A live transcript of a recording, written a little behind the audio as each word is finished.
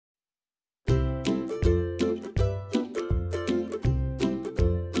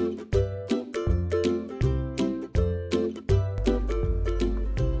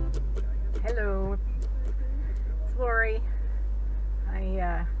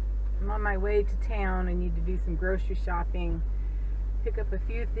on my way to town. I need to do some grocery shopping, pick up a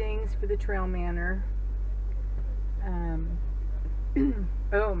few things for the trail manor.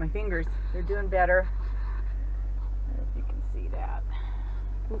 Oh, my fingers, they're doing better. I don't know if you can see that.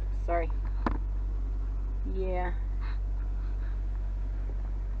 Oops, sorry. Yeah.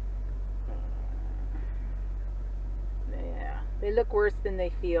 Yeah, they look worse than they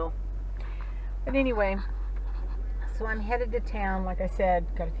feel. But anyway, so I'm headed to town. Like I said,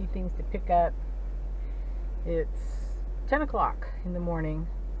 got a few things to pick up. It's 10 o'clock in the morning,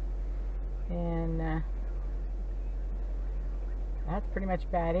 and that's pretty much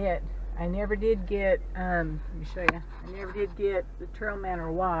about it. I never did get, let me show you, I never did get the trail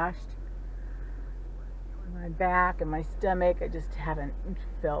manor washed. My back and my stomach, I just haven't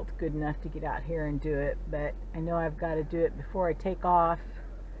felt good enough to get out here and do it, but I know I've got to do it before I take off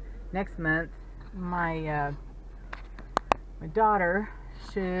next month. My daughter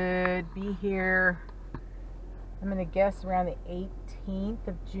should be here, I'm going to guess around the 18th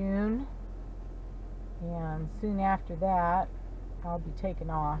of June, and soon after that I'll be taking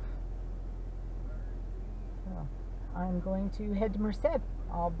off. So I'm going to head to Merced.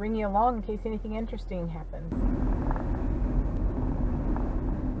 I'll bring you along in case anything interesting happens.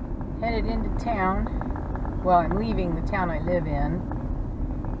 Headed into town. Well, I'm leaving the town I live in.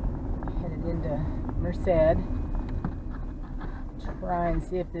 Headed into Merced. Try and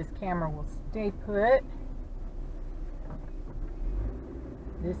see if this camera will stay put.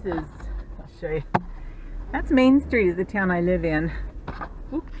 This is, I'll show you. That's Main Street of the town I live in.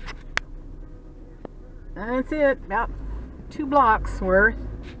 Oops. That's it, about 2 blocks worth.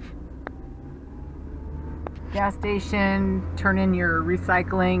 Gas station, turn in your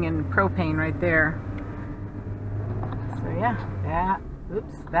recycling and propane right there. So yeah,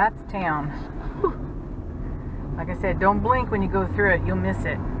 that's town. Whew. Like I said, don't blink when you go through it, you'll miss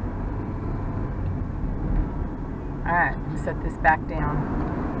it. Alright, let me set this back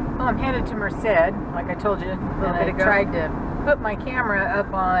down. Well, I'm headed to Merced, like I told you a little bit ago. I tried to put my camera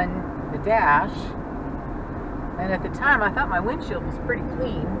up on the dash, and at the time I thought my windshield was pretty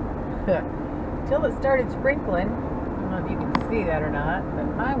clean. Till it started sprinkling. I don't know if you can see that or not, but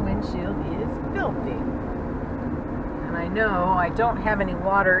my windshield is filthy. And I know I don't have any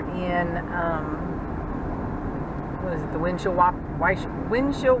water in, what is it, the windshield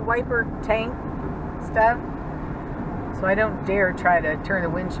wiper tank stuff. So I don't dare try to turn the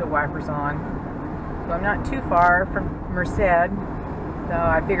windshield wipers on. So I'm not too far from Merced. So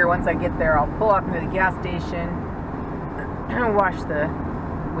I figure once I get there, I'll pull off into the gas station and wash the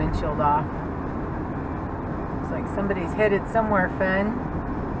windshield off. Looks like somebody's headed somewhere fun.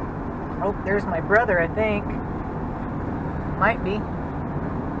 Oh, there's my brother, I think. Might be.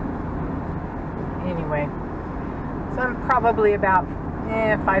 Anyway, so I'm probably about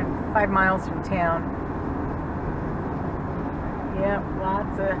 5 miles from town. Yeah,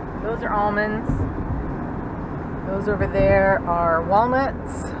 lots of, those are almonds. Those over there are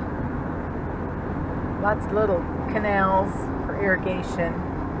walnuts. Lots of little canals for irrigation.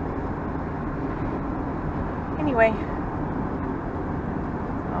 Anyway,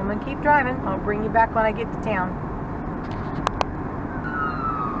 I'm going to keep driving. I'll bring you back when I get to town.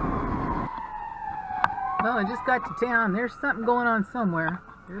 Well, I just got to town. There's something going on somewhere.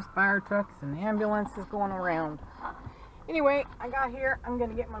 There's fire trucks and ambulances going around. Anyway, I got here. I'm going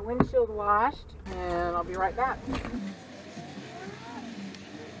to get my windshield washed, and I'll be right back.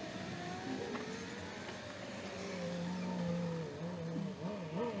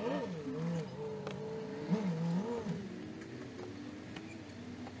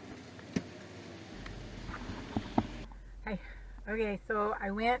 Hey, okay, so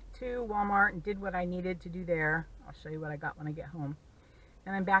I went to Walmart and did what I needed to do there. I'll show you what I got when I get home.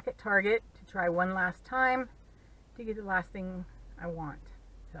 And I'm back at Target to try one last time to get the last thing I want.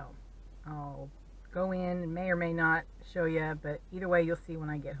 So I'll go in and may or may not show you, but either way you'll see when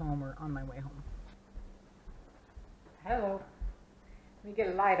I get home or on my way home. Hello. Let me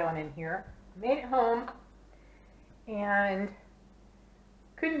get a light on in here. Made it home and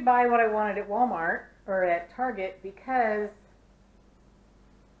couldn't buy what I wanted at Walmart or at Target because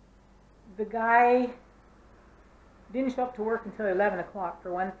the guy didn't show up to work until 11 o'clock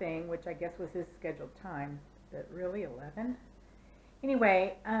for one thing, which I guess was his scheduled time. But really, 11?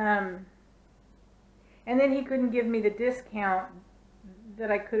 Anyway, and then he couldn't give me the discount that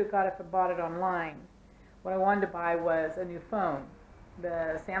I could have got if I bought it online. What I wanted to buy was a new phone,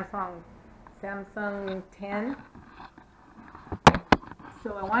 the Samsung 10.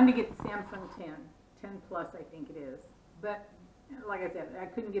 So I wanted to get the Samsung 10 Plus I think it is. But like I said, I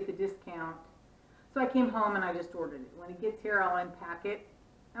couldn't get the discount. So I came home and I just ordered it. When it gets here, I'll unpack it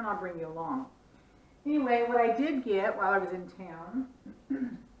and I'll bring you along. Anyway, what I did get while I was in town,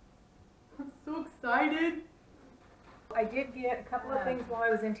 I'm so excited. I did get a couple of things while I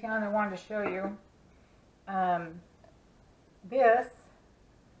was in town I wanted to show you. This,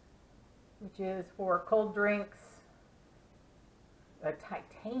 which is for cold drinks, a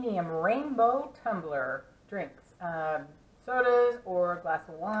titanium rainbow tumbler drinks, sodas or a glass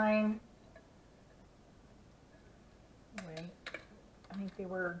of wine. Anyway, I think they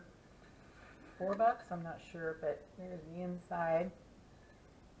were $4, I'm not sure, but there's the inside.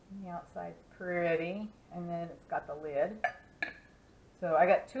 And the outside's pretty, and then it's got the lid. So I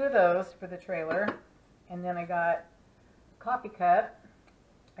got 2 of those for the trailer, and then I got a coffee cup.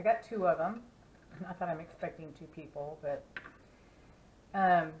 I got 2 of them. Not that I'm expecting 2 people, but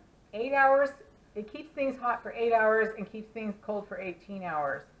 8 hours. It keeps things hot for 8 hours and keeps things cold for 18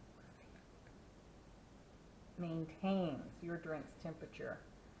 hours. Maintains your drink's temperature.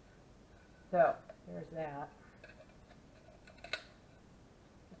 So there's that.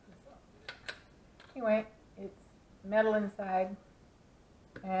 Anyway, it's metal inside,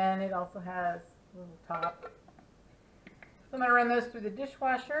 and it also has a little top. So I'm going to run those through the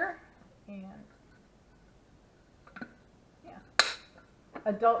dishwasher, and yeah,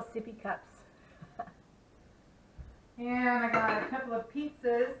 adult sippy cups. And I got a couple of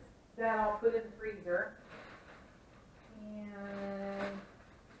pizzas that I'll put in the freezer. And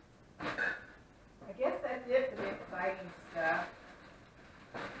I guess that's it for the exciting stuff.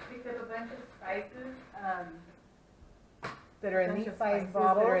 Picked up a bunch of spices that are in these size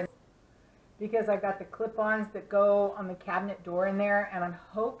bottles because I got the clip-ons that go on the cabinet door in there, and I'm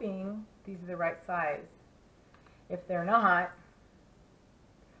hoping these are the right size. If they're not,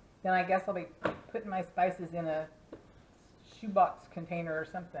 then I guess I'll be putting my spices in a shoebox container or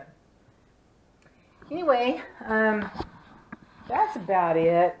something. Anyway, that's about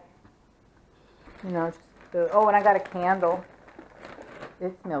it. You know, just oh, and I got a candle.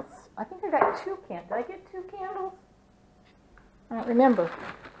 It smells. I think I got 2 candles. Did I get 2 candles? I don't remember.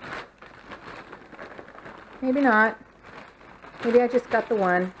 Maybe not. Maybe I just got the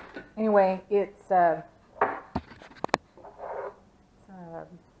one. Anyway, it's a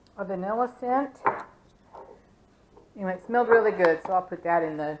vanilla scent. Anyway, it smelled really good, so I'll put that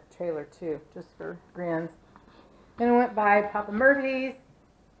in the trailer too, just for grins. Then I went by Papa Murphy's,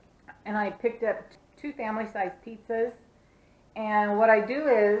 and I picked up 2 family-sized pizzas. And what I do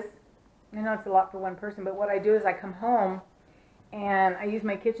is, I know it's a lot for one person, but what I do is I come home and I use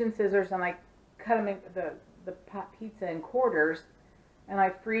my kitchen scissors and I cut them into the pizza in quarters, and I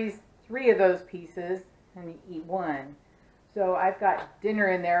freeze 3 of those pieces and you eat 1. So I've got dinner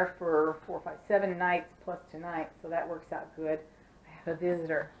in there for 4, 5, 7 nights plus tonight, so that works out good. I have a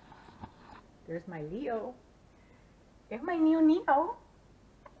visitor. There's my Leo. There's my new Leo.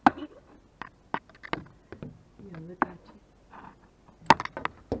 He's gonna look at you.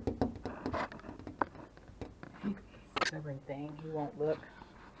 Stubborn thing, he won't look.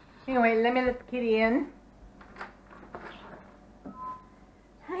 Anyway, let me let the kitty in.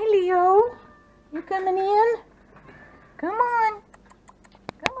 Hi, Leo. You coming in? Come on.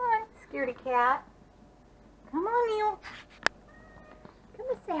 Come on, scaredy cat. Come on, Leo. Come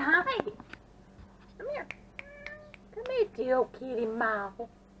and say hi. Come here. Come here, dear kitty mouse.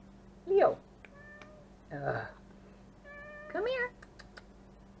 Leo. Come here.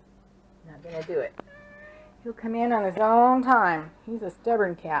 Not gonna do it. He'll come in on his own time. He's a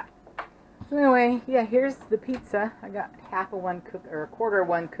stubborn cat. So anyway, yeah, here's the pizza. I got half of one cook, or a quarter of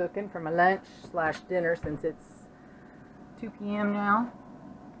one cooking for my lunch / dinner, since it's 2 p.m. now.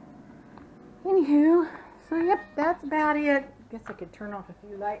 Anywho, so yep, that's about it. Guess I could turn off a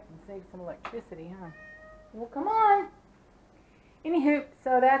few lights and save some electricity, huh? Well, come on. Anywho,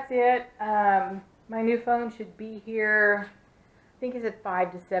 so that's it. My new phone should be here, I think it's at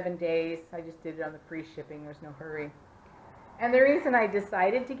 5 to 7 days. I just did it on the free shipping. There's no hurry. And the reason I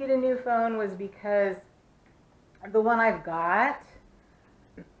decided to get a new phone was because the one I've got,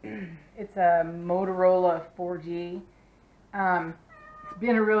 it's a Motorola 4G. It's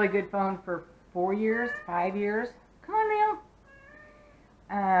been a really good phone for 4 years, 5 years. Come on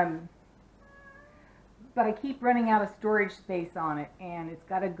now. But I keep running out of storage space on it, and it's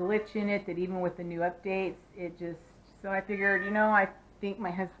got a glitch in it that even with the new updates, it just, so I figured, you know, I think my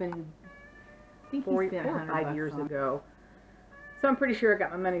husband, I think he spent 4 or 5 years ago. So I'm pretty sure I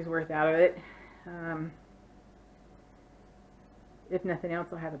got my money's worth out of it. If nothing else,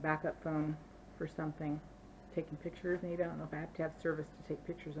 I'll have a backup phone for something. Taking pictures, maybe. I don't know if I have to have service to take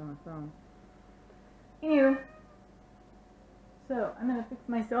pictures on a phone. Anyway, so I'm going to fix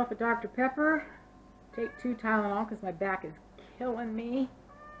myself a Dr. Pepper. Take 2 Tylenol because my back is killing me.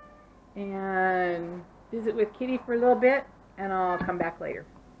 and visit with Kitty for a little bit, and I'll come back later.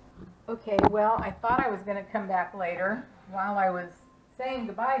 Okay, well, I thought I was going to come back later while I was saying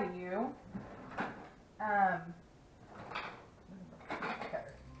goodbye to you.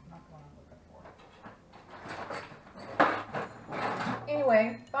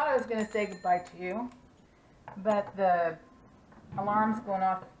 Anyway, thought I was going to say goodbye to you, but the alarm's going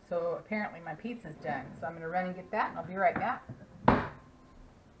off, so apparently my pizza's done. So I'm going to run and get that, and I'll be right back.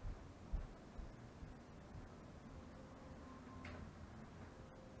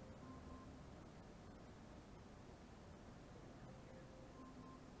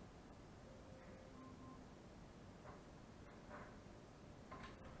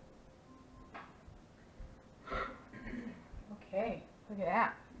 Okay, look at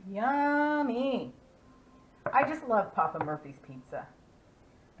that. Yummy. I just love Papa Murphy's pizza.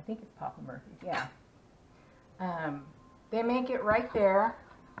 I think it's Papa Murphy's, yeah. They make it right there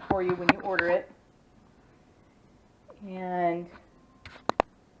for you when you order it. And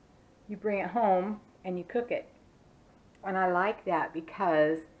you bring it home and you cook it. And I like that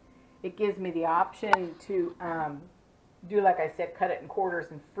because it gives me the option to do, like I said, cut it in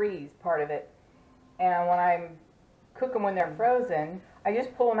quarters and freeze part of it. And when I cook them when they're frozen, I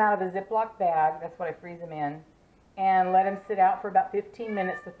just pull them out of a Ziploc bag, that's what I freeze them in, and let them sit out for about 15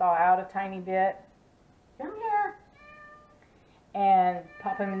 minutes to thaw out a tiny bit. Come here. And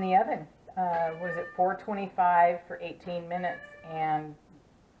pop them in the oven. What is it, 425 for 18 minutes, and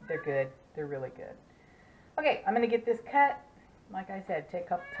they're good. They're really good. Okay, I'm going to get this cut. Like I said, take a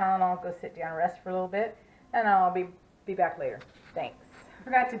couple Tylenol, go sit down and rest for a little bit, and I'll be back later. Thanks. I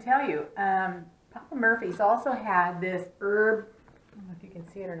forgot to tell you, Papa Murphy's also had this herb, I don't know if you can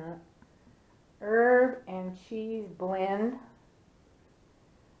see it or not, herb and cheese blend.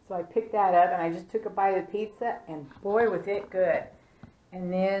 So I picked that up and I just took a bite of the pizza, and boy was it good.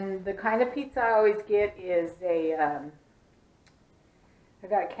 And then the kind of pizza I always get is I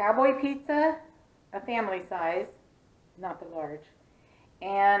got a cowboy pizza, a family size, not the large.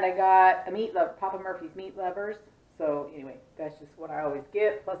 And I got a meat lover, Papa Murphy's meat lovers. So anyway, that's just what I always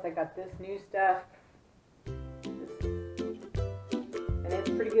get. Plus I got this new stuff. And it's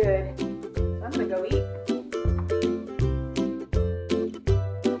pretty good. So I'm gonna go eat.